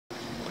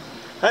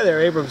Hi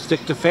there, Abrams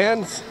Dicta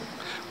fans.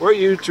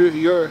 Your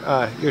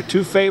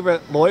two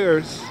favorite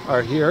lawyers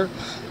are here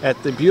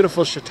at the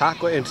beautiful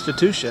Chautauqua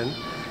Institution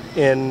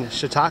in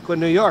Chautauqua,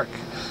 New York.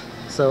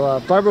 So,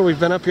 Barbara, we've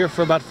been up here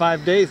for about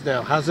 5 days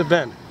now. How's it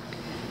been?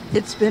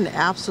 It's been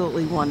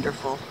absolutely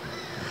wonderful.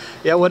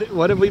 Yeah,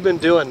 what have we been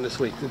doing this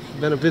week? It's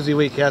been a busy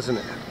week, hasn't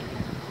it?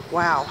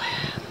 Wow.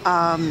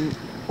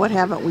 What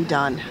haven't we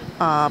done?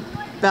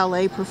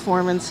 Ballet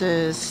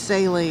performances,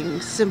 sailing,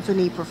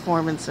 symphony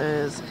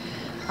performances.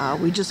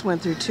 We just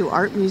went through 2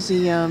 art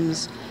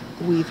museums.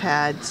 We've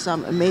had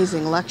some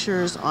amazing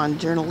lectures on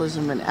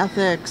journalism and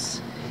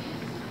ethics,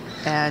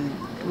 and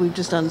we've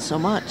just done so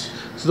much.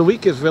 So the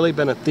week has really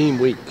been a theme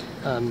week,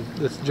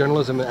 this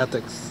journalism and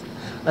ethics.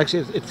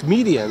 Actually, it's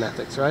media and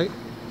ethics, right?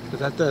 Is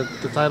that the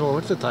title?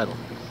 What's the title?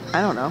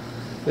 I don't know.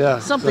 Yeah.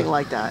 Something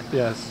like that.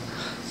 Yes.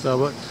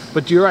 So,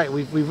 but you're right.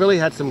 We've really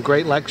had some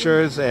great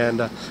lectures,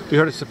 and we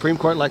heard a Supreme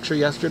Court lecture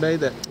yesterday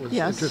that was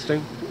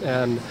interesting.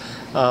 And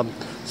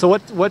so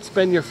what's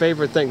been your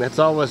favorite thing? That's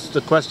always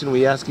the question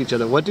we ask each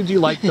other. What did you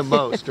like the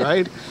most,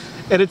 right?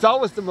 And it's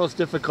always the most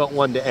difficult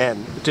one to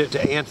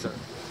answer.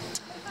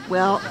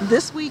 Well,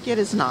 this week it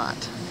is not.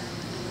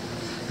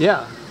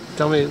 Yeah.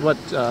 Tell me what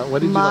did you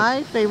like?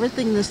 My favorite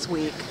thing this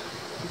week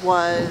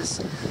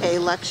was a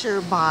lecture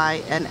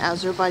by an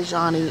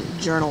Azerbaijani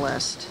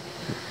journalist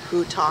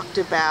who talked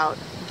about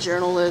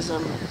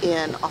journalism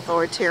in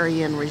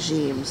authoritarian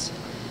regimes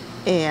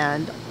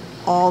and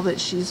all that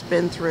she's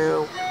been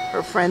through.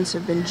 Her friends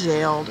have been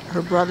jailed.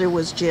 Her brother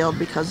was jailed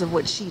because of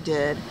what she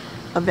did.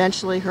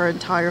 Eventually, her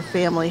entire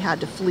family had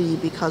to flee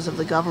because of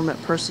the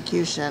government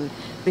persecution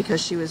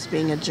because she was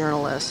being a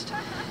journalist.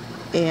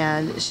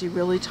 And she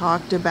really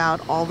talked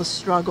about all the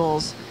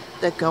struggles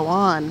that go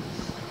on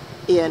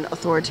in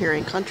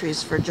authoritarian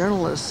countries for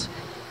journalists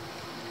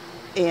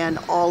and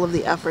all of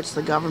the efforts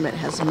the government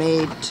has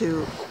made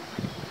to,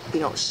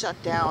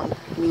 shut down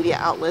media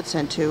outlets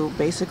and to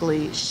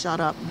basically shut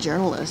up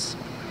journalists.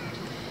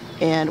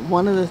 And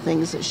one of the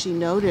things that she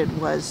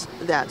noted was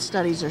that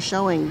studies are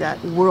showing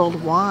that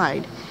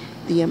worldwide,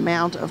 the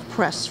amount of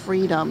press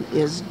freedom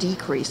is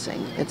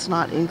decreasing. It's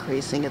not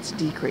increasing, it's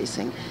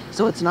decreasing.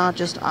 So it's not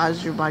just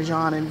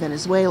Azerbaijan and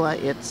Venezuela,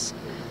 it's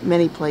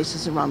many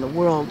places around the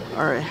world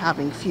are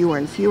having fewer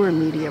and fewer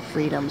media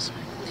freedoms.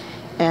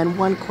 And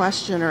one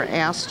questioner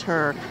asked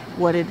her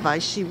what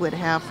advice she would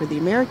have for the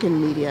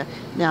American media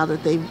now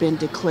that they've been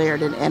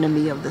declared an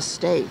enemy of the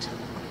state.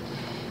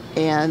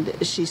 And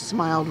she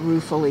smiled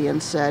ruefully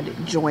and said,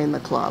 join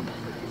the club.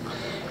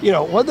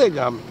 One thing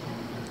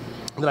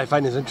that I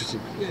find is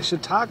interesting,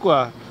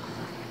 Chautauqua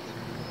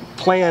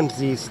planned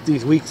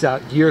these weeks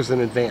out years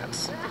in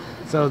advance.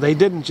 So they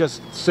didn't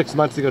just 6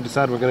 months ago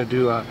decide we're going to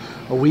do a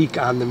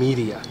week on the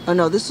media. Oh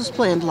no, this was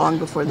planned long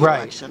before the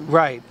election.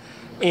 Right.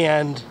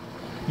 And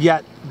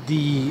yet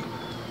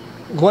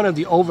one of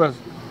the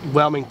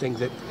overwhelming things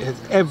that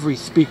every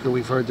speaker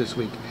we've heard this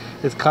week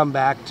has come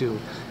back to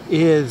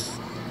is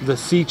the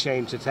sea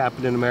change that's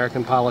happened in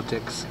American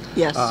politics.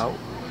 Yes.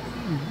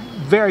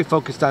 Very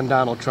focused on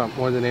Donald Trump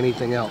more than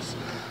anything else.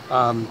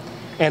 And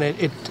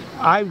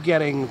I'm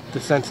getting the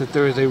sense that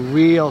there is a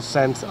real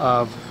sense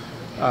of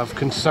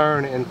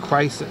concern and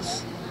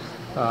crisis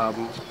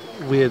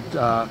with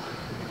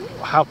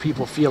how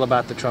people feel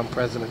about the Trump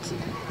presidency.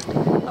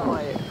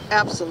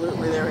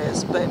 Absolutely there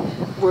is, but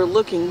we're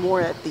looking more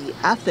at the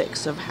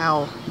ethics of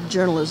how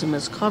journalism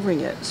is covering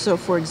it. So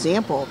for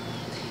example,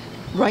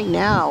 right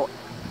now,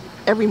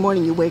 every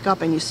morning you wake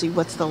up and you see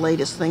what's the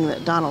latest thing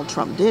that Donald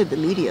Trump did. The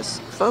media's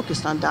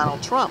focused on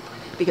Donald Trump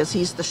because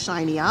he's the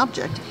shiny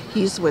object.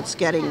 He's what's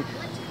getting,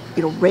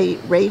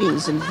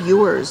 ratings and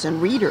viewers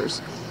and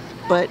readers.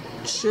 But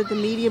should the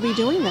media be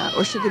doing that?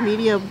 Or should the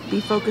media be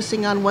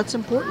focusing on what's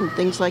important,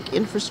 things like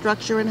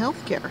infrastructure and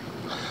healthcare?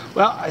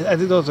 Well, I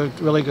think those are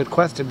really good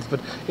questions. But,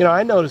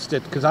 I noticed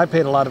it because I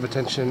paid a lot of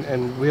attention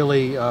and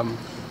really,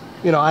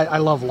 I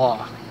love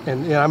law.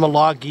 And I'm a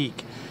law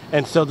geek.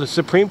 And so the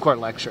Supreme Court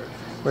lecture,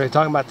 where they're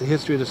talking about the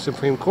history of the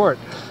Supreme Court.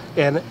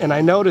 And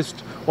I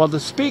noticed, the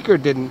speaker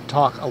didn't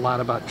talk a lot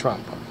about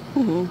Trump.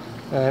 Mm-hmm.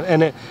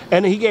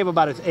 And he gave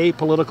about as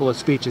apolitical a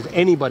speech as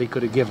anybody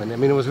could have given. I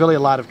mean, it was really a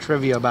lot of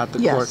trivia about the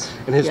court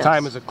and his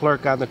time as a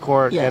clerk on the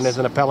court and as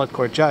an appellate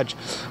court judge.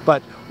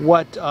 But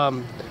what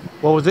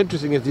was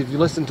interesting is if you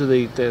listen to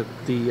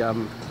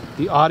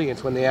the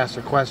audience when they asked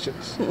their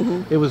questions,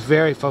 it was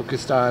very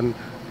focused on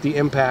the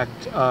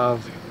impact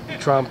of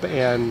Trump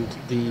and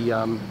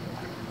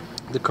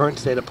the current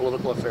state of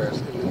political affairs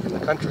in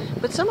the country.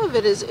 But some of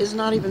it is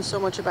not even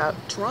so much about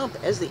Trump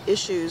as the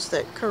issues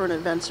that current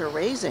events are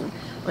raising.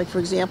 Like, for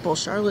example,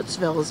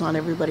 Charlottesville is on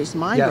everybody's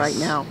mind right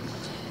now.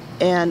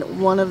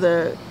 And one of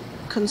the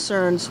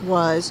concerns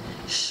was,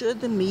 should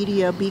the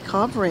media be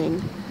covering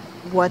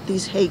what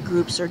these hate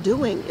groups are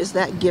doing? Is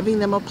that giving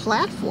them a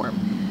platform?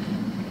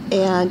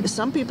 And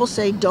some people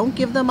say, don't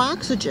give them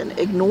oxygen,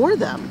 ignore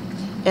them.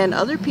 And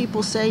other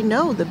people say,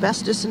 no, the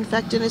best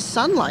disinfectant is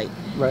sunlight.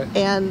 Right.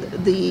 And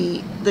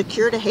the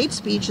cure to hate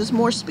speech is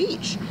more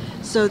speech.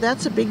 So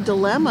that's a big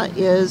dilemma,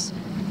 is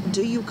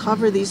do you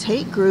cover these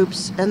hate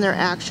groups and their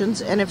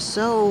actions, and if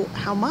so,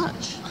 how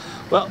much?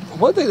 Well,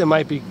 one thing that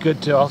might be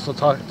good to also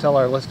tell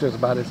our listeners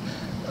about is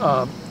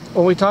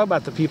when we talk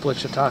about the people at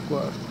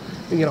Chautauqua,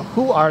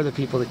 who are the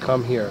people that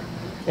come here,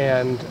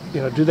 and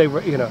do they,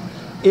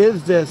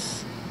 is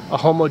this a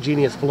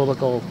homogeneous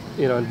political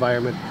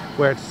environment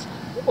where it's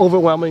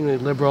overwhelmingly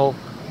liberal,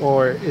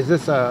 or is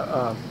this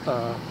a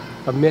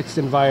mixed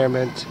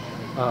environment?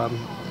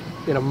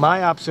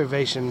 My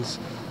observations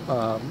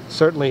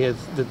certainly is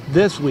that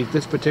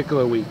this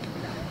particular week,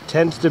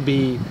 tends to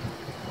be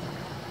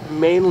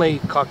mainly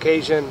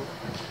Caucasian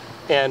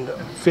and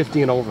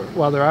 50 and over.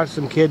 While there are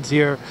some kids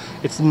here,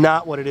 it's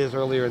not what it is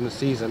earlier in the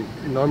season.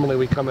 Normally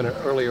we come in an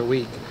earlier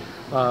week.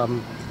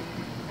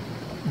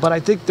 But I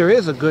think there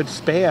is a good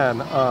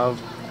span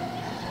of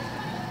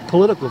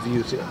political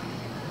views here.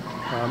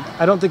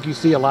 I don't think you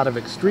see a lot of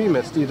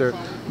extremists, either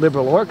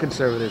liberal or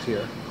conservative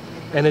here.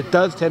 And it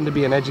does tend to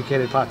be an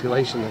educated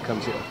population that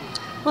comes here.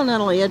 Well,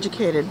 not only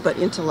educated, but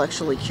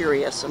intellectually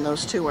curious, and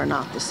those two are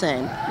not the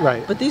same.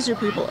 Right. But these are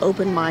people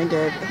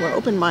open-minded,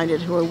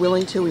 who are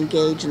willing to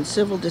engage in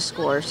civil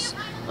discourse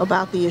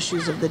about the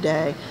issues of the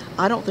day.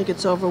 I don't think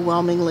it's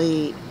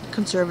overwhelmingly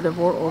conservative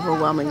or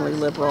overwhelmingly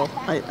liberal.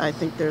 I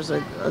think there's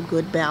a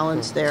good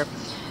balance there.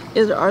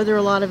 Are there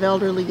a lot of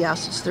elderly?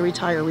 Yes, it's the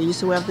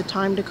retirees who have the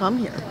time to come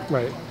here.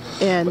 Right.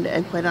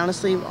 And quite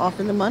honestly,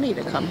 often the money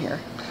to come here.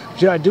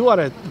 I do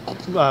want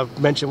to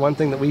mention one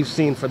thing that we've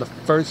seen for the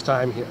first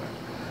time here.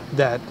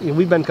 That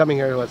we've been coming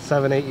here,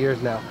 7-8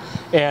 years now,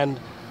 and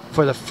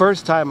for the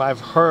first time I've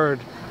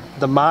heard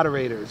the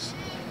moderators,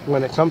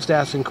 when it comes to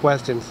asking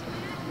questions,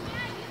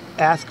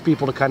 ask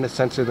people to kind of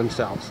censor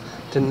themselves,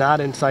 to not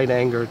incite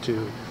anger.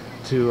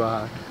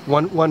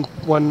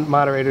 One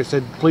moderator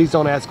said, "Please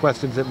don't ask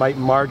questions that might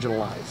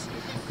marginalize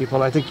people."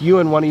 And I think you,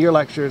 in one of your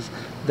lectures,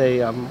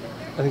 I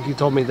think you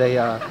told me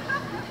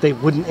they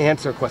wouldn't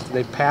answer a question;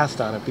 they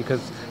passed on it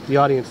because the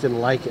audience didn't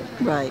like it.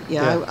 Right.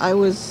 Yeah. I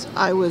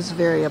was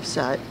very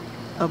upset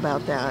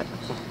about that.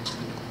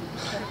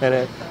 And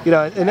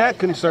and that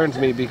concerns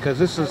me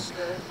because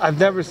I've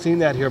never seen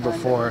that here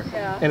before,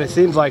 and it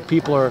seems like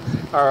people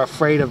are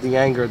afraid of the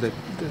anger that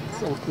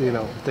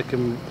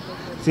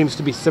seems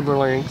to be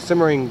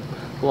simmering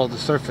below the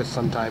surface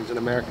sometimes in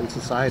American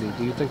society.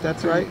 Do you think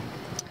that's right?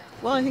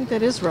 Well, I think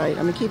that is right.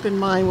 I mean, keep in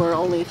mind we're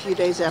only a few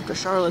days after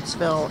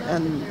Charlottesville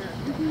and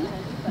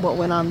what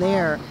went on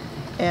there.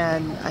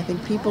 And I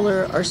think people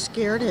are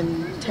scared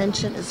and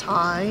tension is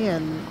high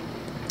and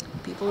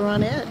people are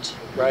on edge.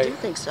 Right. I do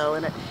think so.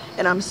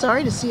 And I'm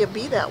sorry to see it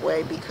be that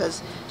way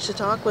because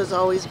Chautauqua's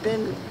always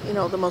been,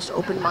 the most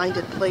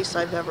open-minded place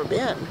I've ever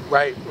been.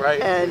 Right,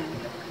 right. And,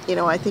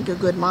 I think a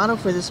good motto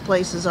for this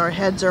place is our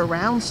heads are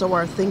round so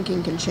our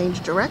thinking can change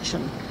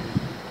direction.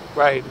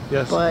 Right,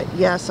 yes. But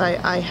yes,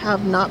 I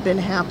have not been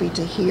happy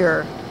to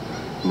hear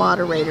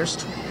moderators,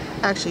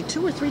 actually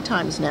 2 or 3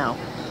 times now,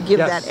 give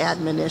that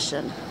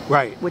admonition.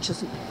 Right. Which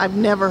is I've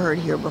never heard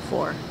here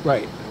before.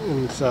 Right.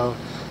 And so,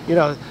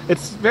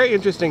 it's very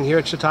interesting here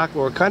at Chautauqua.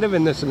 We're kind of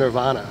in this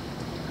nirvana,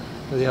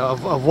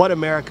 of what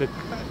America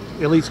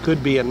at least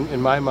could be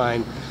in my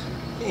mind,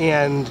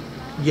 and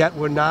yet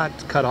we're not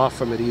cut off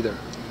from it either.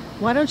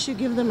 Why don't you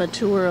give them a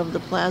tour of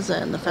the plaza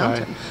and the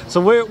fountain? Right. So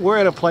we're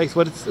in a place.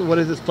 What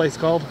is this place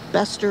called?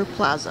 Bestor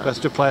Plaza.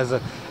 Bestor Plaza,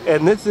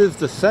 and this is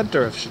the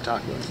center of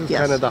Chautauqua. This is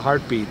kind of the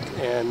heartbeat,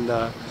 and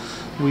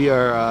we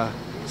are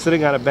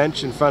sitting on a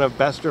bench in front of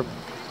Bestor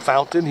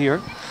Fountain here,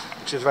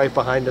 which is right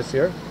behind us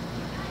here,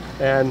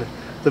 and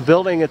the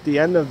building at the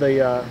end of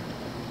the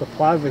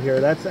plaza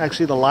here. That's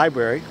actually the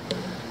library.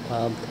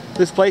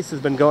 This place has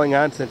been going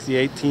on since the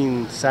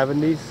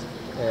 1870s,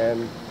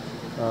 and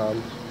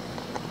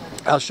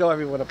I'll show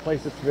everyone a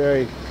place that's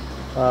very,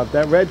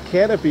 that red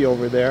canopy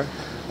over there.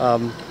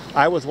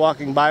 I was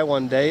walking by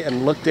one day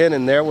and looked in,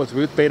 and there was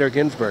Ruth Bader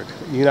Ginsburg,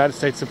 United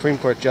States Supreme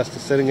Court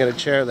Justice, sitting in a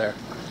chair there.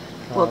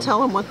 Well,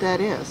 tell them what that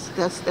is.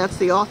 That's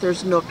the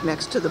author's nook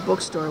next to the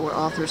bookstore where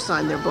authors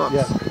sign their books.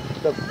 Yes.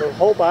 The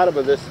whole bottom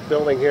of this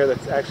building here,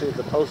 that's actually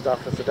the post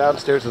office, the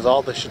downstairs is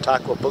all the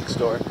Chautauqua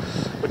bookstore,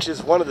 which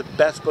is one of the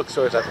best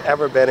bookstores I've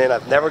ever been in.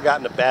 I've never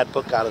gotten a bad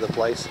book out of the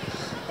place.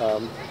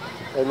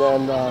 And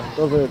then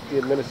those are the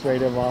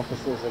administrative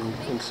offices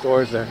and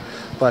stores there.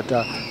 But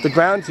the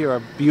grounds here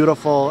are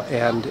beautiful,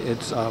 and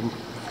it's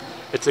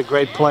a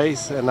great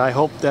place. And I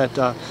hope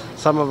that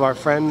some of our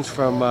friends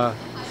from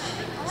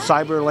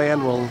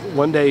Cyberland will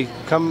one day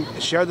come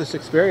share this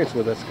experience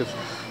with us, because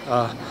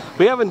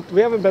we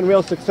haven't been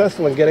real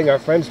successful in getting our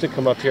friends to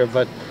come up here.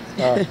 But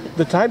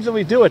the times that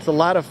we do, it's a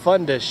lot of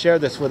fun to share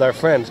this with our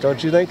friends,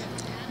 don't you think?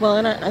 Well,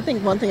 and I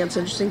think one thing that's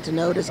interesting to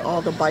note is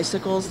all the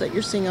bicycles that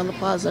you're seeing on the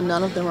plaza,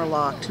 none of them are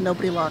locked.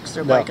 Nobody locks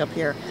their bike up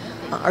here.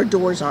 Our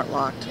doors aren't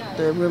locked.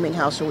 The rooming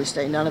house where we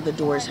stay, none of the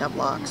doors have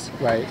locks.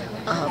 Right.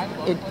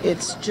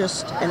 It's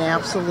just an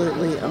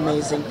absolutely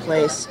amazing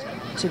place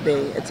to be.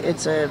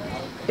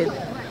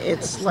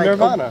 It's like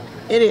nirvana.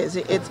 It is.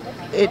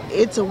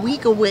 It's a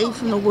week away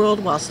from the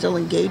world while still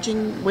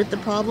engaging with the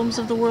problems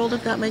of the world,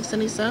 if that makes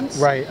any sense.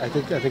 Right. I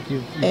think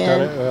you've done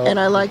it well. And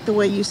I like the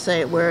way you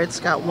say it, where it's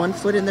got one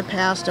foot in the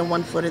past and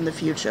one foot in the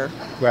future.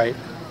 Right.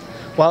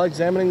 While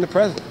examining the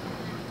present.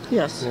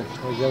 Yes. Yeah,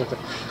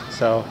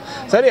 so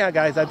anyhow,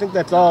 guys, I think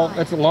that's all.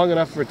 That's long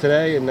enough for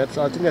today, and I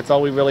think that's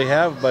all we really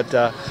have. But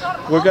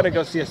we're going to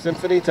go see a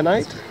symphony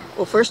tonight.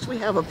 Well, first we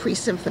have a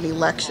pre-symphony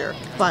lecture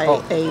by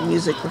a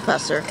music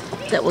professor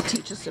that will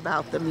teach us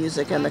about the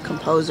music and the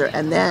composer,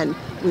 and then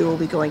we will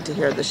be going to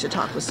hear the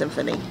Chautauqua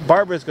Symphony.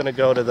 Barbara's going to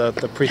go to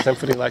the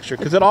pre-symphony lecture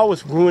because it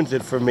always ruins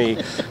it for me.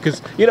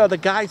 Because, you know, the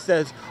guy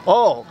says,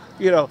 oh,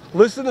 you know,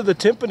 listen to the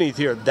timpanis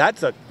here.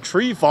 That's a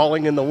tree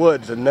falling in the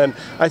woods. And then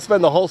I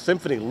spend the whole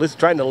symphony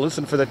trying to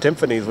listen for the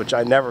timpanis, which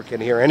I never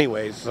can hear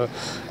anyways. So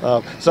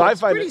I find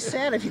it's pretty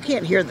sad if you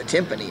can't hear the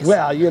timpanis.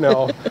 Well, you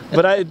know,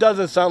 but it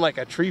doesn't sound like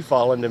a tree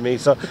falling to me.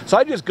 So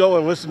I just go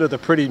and listen to the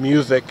pretty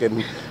music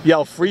and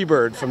yell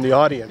 "Freebird" from the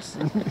audience.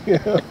 You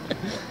know?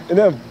 And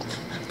then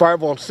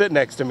Barb won't sit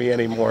next to me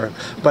anymore.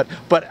 But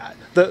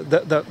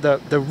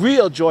the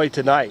real joy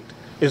tonight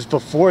is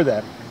before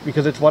that,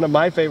 because it's one of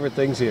my favorite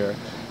things here.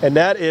 And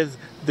that is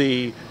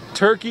the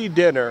turkey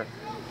dinner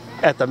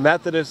at the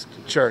Methodist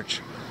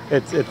Church.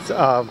 It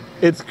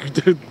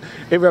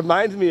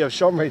reminds me of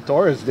Shomrei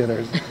Torah's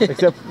dinners,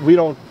 except we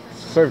don't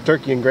serve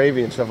turkey and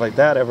gravy and stuff like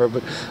that ever.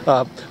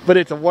 But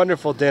it's a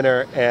wonderful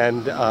dinner,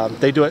 and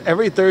they do it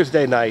every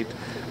Thursday night,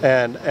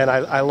 and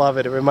I love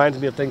it. It reminds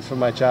me of things from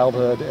my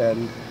childhood,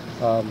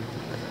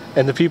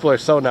 and the people are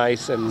so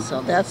nice. And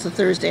so that's the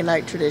Thursday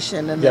night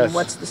tradition, and yes. Then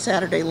what's the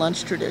Saturday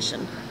lunch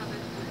tradition?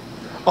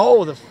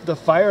 Oh, the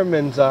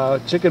fireman's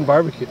chicken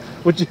barbecue,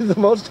 which is the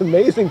most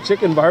amazing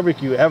chicken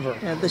barbecue ever.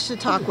 Yeah, the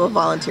Chautauqua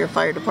Volunteer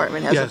Fire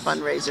Department has a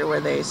fundraiser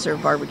where they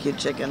serve barbecued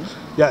chicken.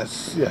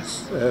 Yes,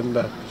 and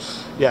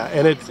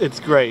and it's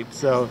great.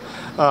 So,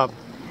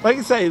 like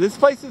I say, this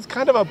place is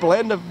kind of a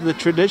blend of the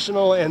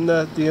traditional and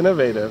the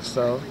innovative.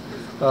 So,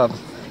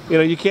 you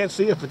know, you can't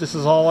see it, but this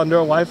is all under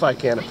a Wi-Fi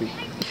canopy.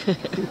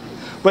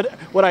 But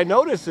what I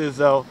notice is,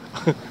 though,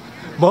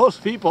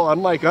 most people,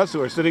 unlike us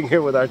who are sitting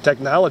here with our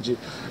technology,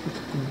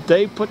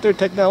 they put their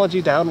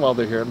technology down while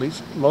they're here, at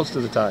least most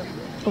of the time.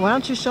 Well, why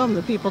don't you show them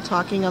the people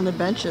talking on the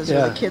benches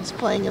or the kids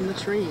playing in the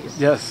trees?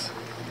 Yes.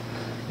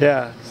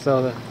 Yeah,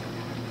 so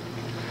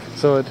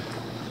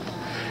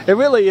it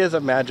really is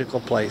a magical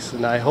place,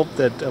 and I hope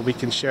that we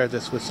can share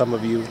this with some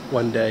of you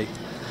one day.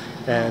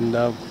 And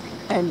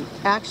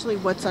actually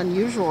what's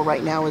unusual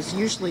right now is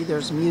usually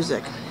there's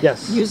music.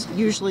 Yes.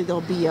 Usually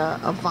there'll be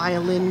a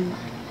violin,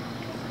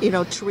 you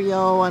know,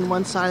 trio on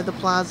one side of the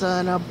plaza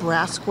and a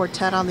brass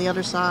quartet on the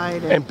other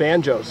side. And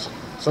banjos.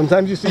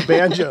 Sometimes you see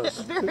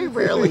banjos. Very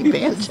rarely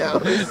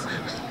banjos.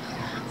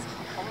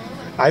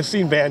 I've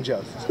seen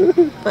banjos.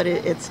 But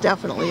it's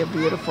definitely a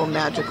beautiful,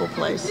 magical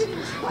place.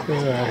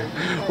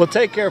 Well,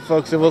 take care,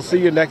 folks, and we'll see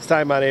you next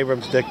time on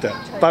Abrams Dicta.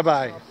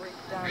 Bye-bye.